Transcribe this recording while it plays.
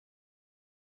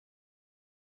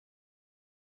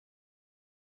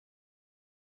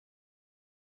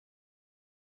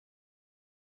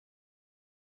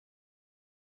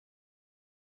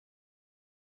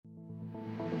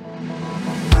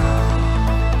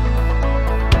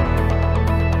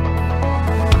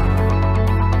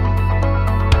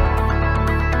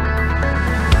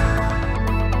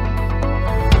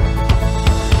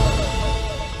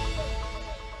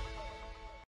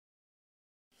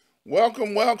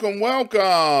Welcome, welcome,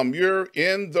 welcome. You're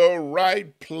in the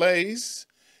right place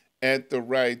at the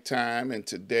right time, and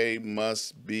today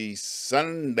must be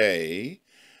Sunday.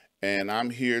 And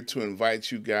I'm here to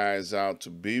invite you guys out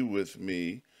to be with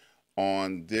me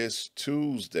on this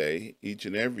Tuesday, each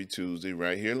and every Tuesday,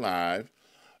 right here live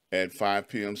at 5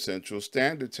 p.m. Central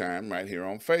Standard Time, right here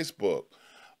on Facebook.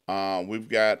 We've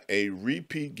got a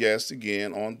repeat guest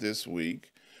again on this week.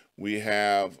 We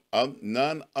have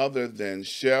none other than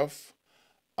Chef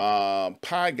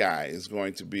Pie Guy is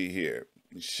going to be here.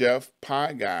 Chef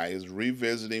Pie Guy is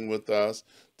revisiting with us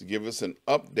to give us an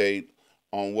update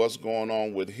on what's going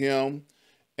on with him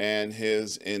and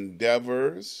his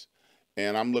endeavors.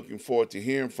 And I'm looking forward to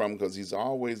hearing from him because he's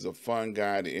always a fun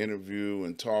guy to interview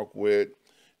and talk with.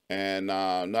 And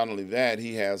not only that,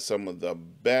 he has some of the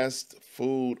best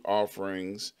food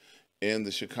offerings in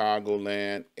the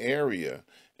Chicagoland area.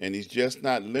 And he's just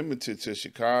not limited to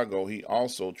Chicago, he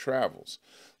also travels.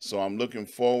 So I'm looking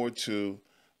forward to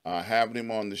having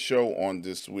him on the show on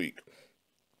this week.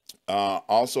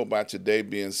 Also, by today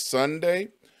being Sunday,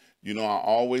 you know, I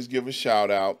always give a shout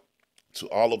out to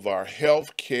all of our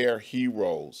healthcare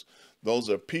heroes. Those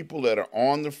are people that are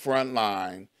on the front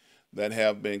line that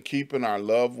have been keeping our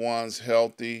loved ones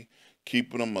healthy,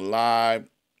 keeping them alive,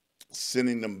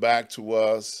 sending them back to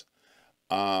us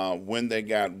when they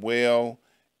got well.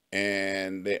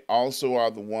 And they also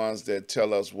are the ones that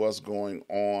tell us what's going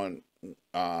on,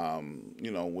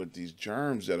 with these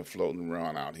germs that are floating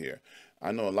around out here.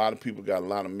 I know a lot of people got a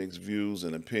lot of mixed views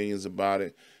and opinions about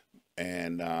it,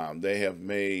 and they have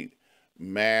made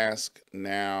masks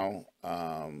now,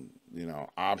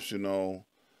 optional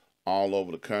all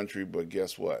over the country. But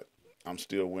guess what? I'm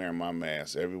still wearing my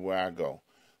mask everywhere I go.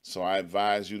 So I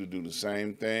advise you to do the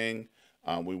same thing.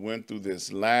 We went through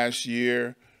this last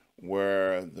year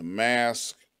where the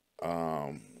masks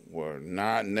were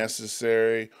not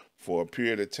necessary for a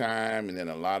period of time, and then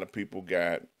a lot of people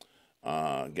got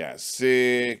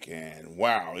sick, and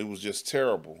wow, it was just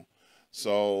terrible.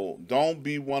 So don't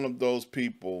be one of those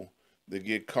people that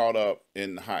get caught up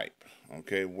in the hype.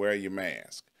 Okay, wear your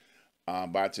mask.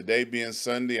 By today being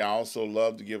Sunday, I also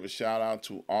love to give a shout out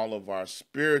to all of our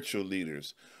spiritual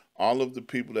leaders, all of the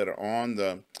people that are on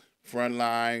the front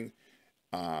line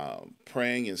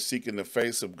praying and seeking the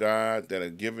face of God, that are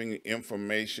giving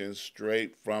information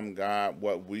straight from God,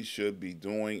 what we should be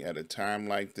doing at a time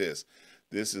like this.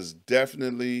 This is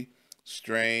definitely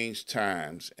strange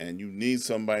times, and you need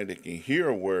somebody that can hear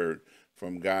a word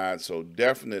from God. So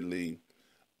definitely,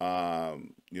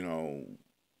 um, you know,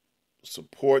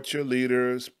 support your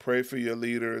leaders, pray for your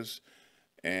leaders,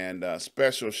 and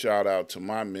special shout out to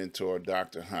my mentor,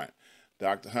 Dr. Hunt.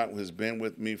 Dr. Hunt has been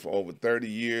with me for over 30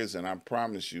 years, and I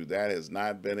promise you that has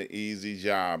not been an easy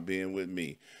job being with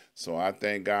me. So I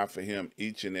thank God for him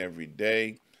each and every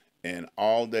day and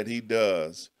all that he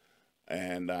does.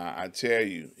 And I tell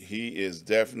you, he is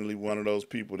definitely one of those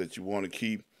people that you want to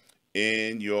keep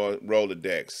in your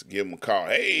Rolodex. Give him a call.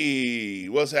 Hey,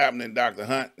 what's happening, Dr.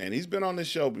 Hunt? And he's been on this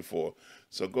show before,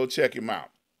 so go check him out.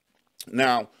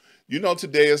 Now,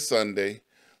 today is Sunday,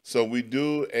 so we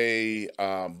do a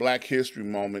Black History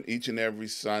Moment each and every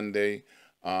Sunday.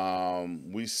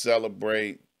 We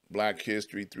celebrate Black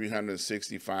History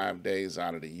 365 days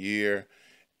out of the year,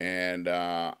 and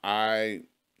I,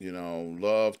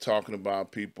 love talking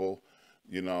about people,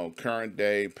 current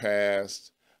day,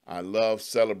 past. I love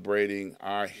celebrating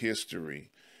our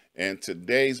history, and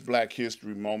today's Black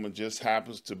History Moment just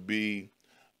happens to be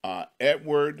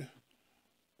Edward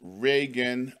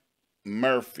Reagan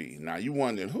Murphy. Now you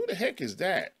wondering, who the heck is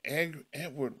that?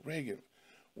 Edward Reagan.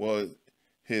 Well,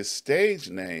 his stage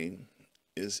name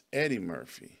is Eddie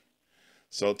Murphy.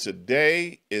 So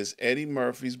today is Eddie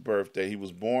Murphy's birthday. He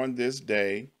was born this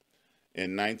day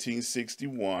in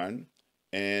 1961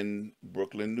 in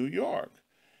Brooklyn, New York.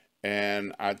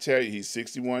 And I tell you, he's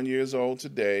 61 years old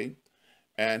today,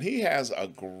 and he has a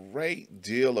great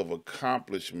deal of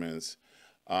accomplishments.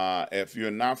 If you're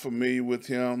not familiar with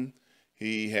him,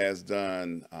 he has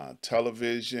done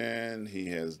television, he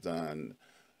has done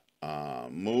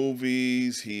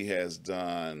movies, he has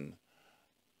done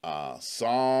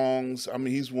songs. I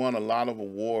mean, he's won a lot of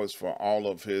awards for all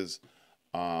of his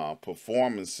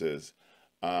performances.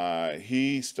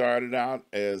 He started out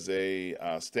as a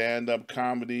stand-up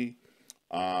comedy.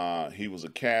 He was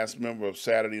a cast member of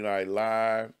Saturday Night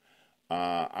Live.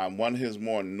 One of his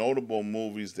more notable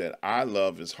movies that I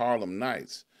love is Harlem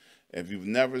Nights. If you've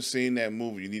never seen that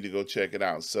movie, you need to go check it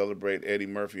out. Celebrate Eddie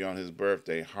Murphy on his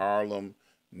birthday, Harlem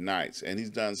Nights. And he's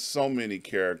done so many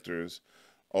characters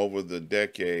over the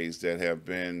decades that have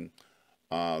been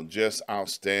just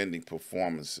outstanding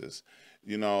performances.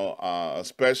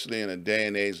 especially in a day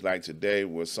and age like today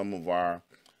where some of our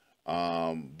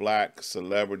black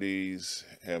celebrities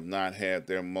have not had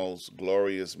their most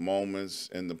glorious moments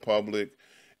in the public,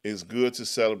 it's good to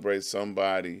celebrate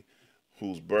somebody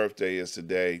whose birthday is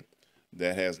today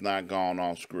that has not gone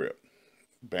off script.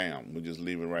 Bam, we just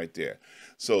leave it right there.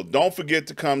 So don't forget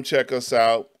to come check us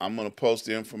out. I'm going to post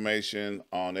the information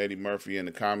on Eddie Murphy in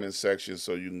the comments section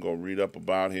so you can go read up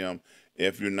about him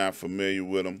if you're not familiar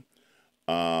with him.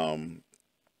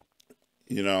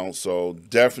 So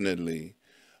definitely,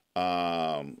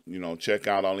 check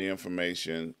out all the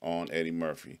information on Eddie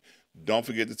Murphy. Don't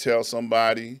forget to tell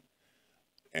somebody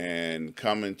and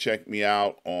come and check me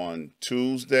out on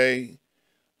Tuesday,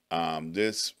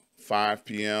 this 5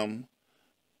 p.m.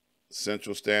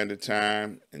 Central Standard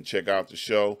Time, and check out the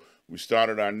show. We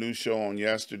started our new show on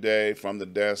yesterday, From the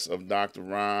Desk of Dr.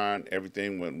 Ron.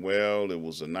 Everything went well. It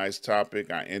was a nice topic.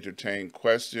 I entertained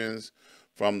questions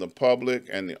from the public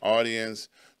and the audience.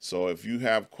 So if you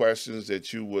have questions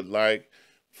that you would like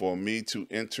for me to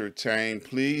entertain,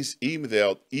 please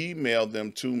email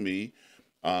them to me.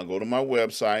 Go to my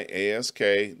website,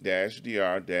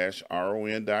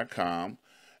 ask-dr-ron.com,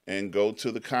 and go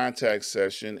to the contact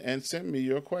section and send me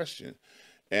your question.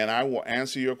 And I will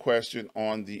answer your question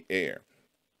on the air.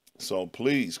 So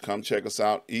please come check us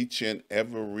out each and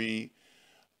every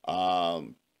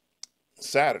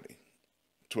Saturday,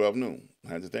 12 noon.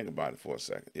 I had to think about it for a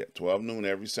second. Yeah, 12 noon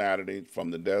every Saturday from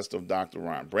the desk of Dr.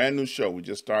 Ron. Brand new show. We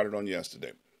just started on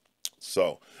yesterday.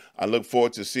 So I look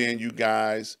forward to seeing you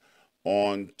guys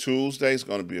on Tuesday. It's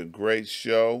going to be a great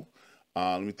show.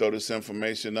 Let me throw this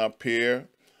information up here.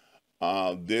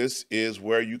 This is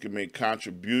where you can make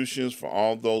contributions. For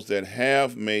all those that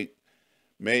have made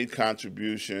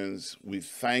contributions, we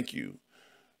thank you.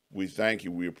 We thank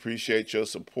you. We appreciate your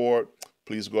support.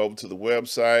 Please go over to the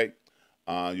website.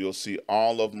 You'll see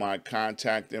all of my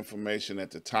contact information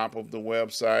at the top of the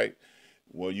website,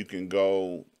 where you can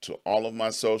go to all of my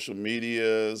social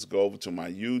medias, go over to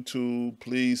my YouTube.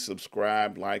 Please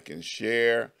subscribe, like, and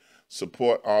share.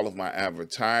 Support all of my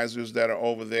advertisers that are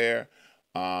over there.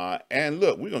 And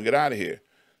look, we're going to get out of here.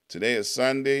 Today is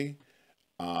Sunday.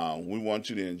 We want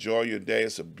you to enjoy your day.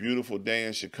 It's a beautiful day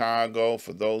in Chicago.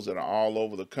 For those that are all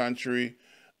over the country,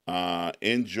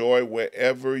 enjoy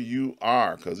wherever you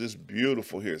are, because it's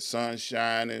beautiful here. Sun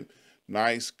shining,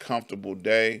 nice, comfortable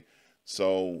day.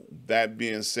 So that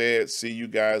being said, see you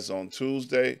guys on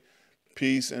Tuesday.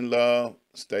 Peace and love.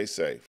 Stay safe.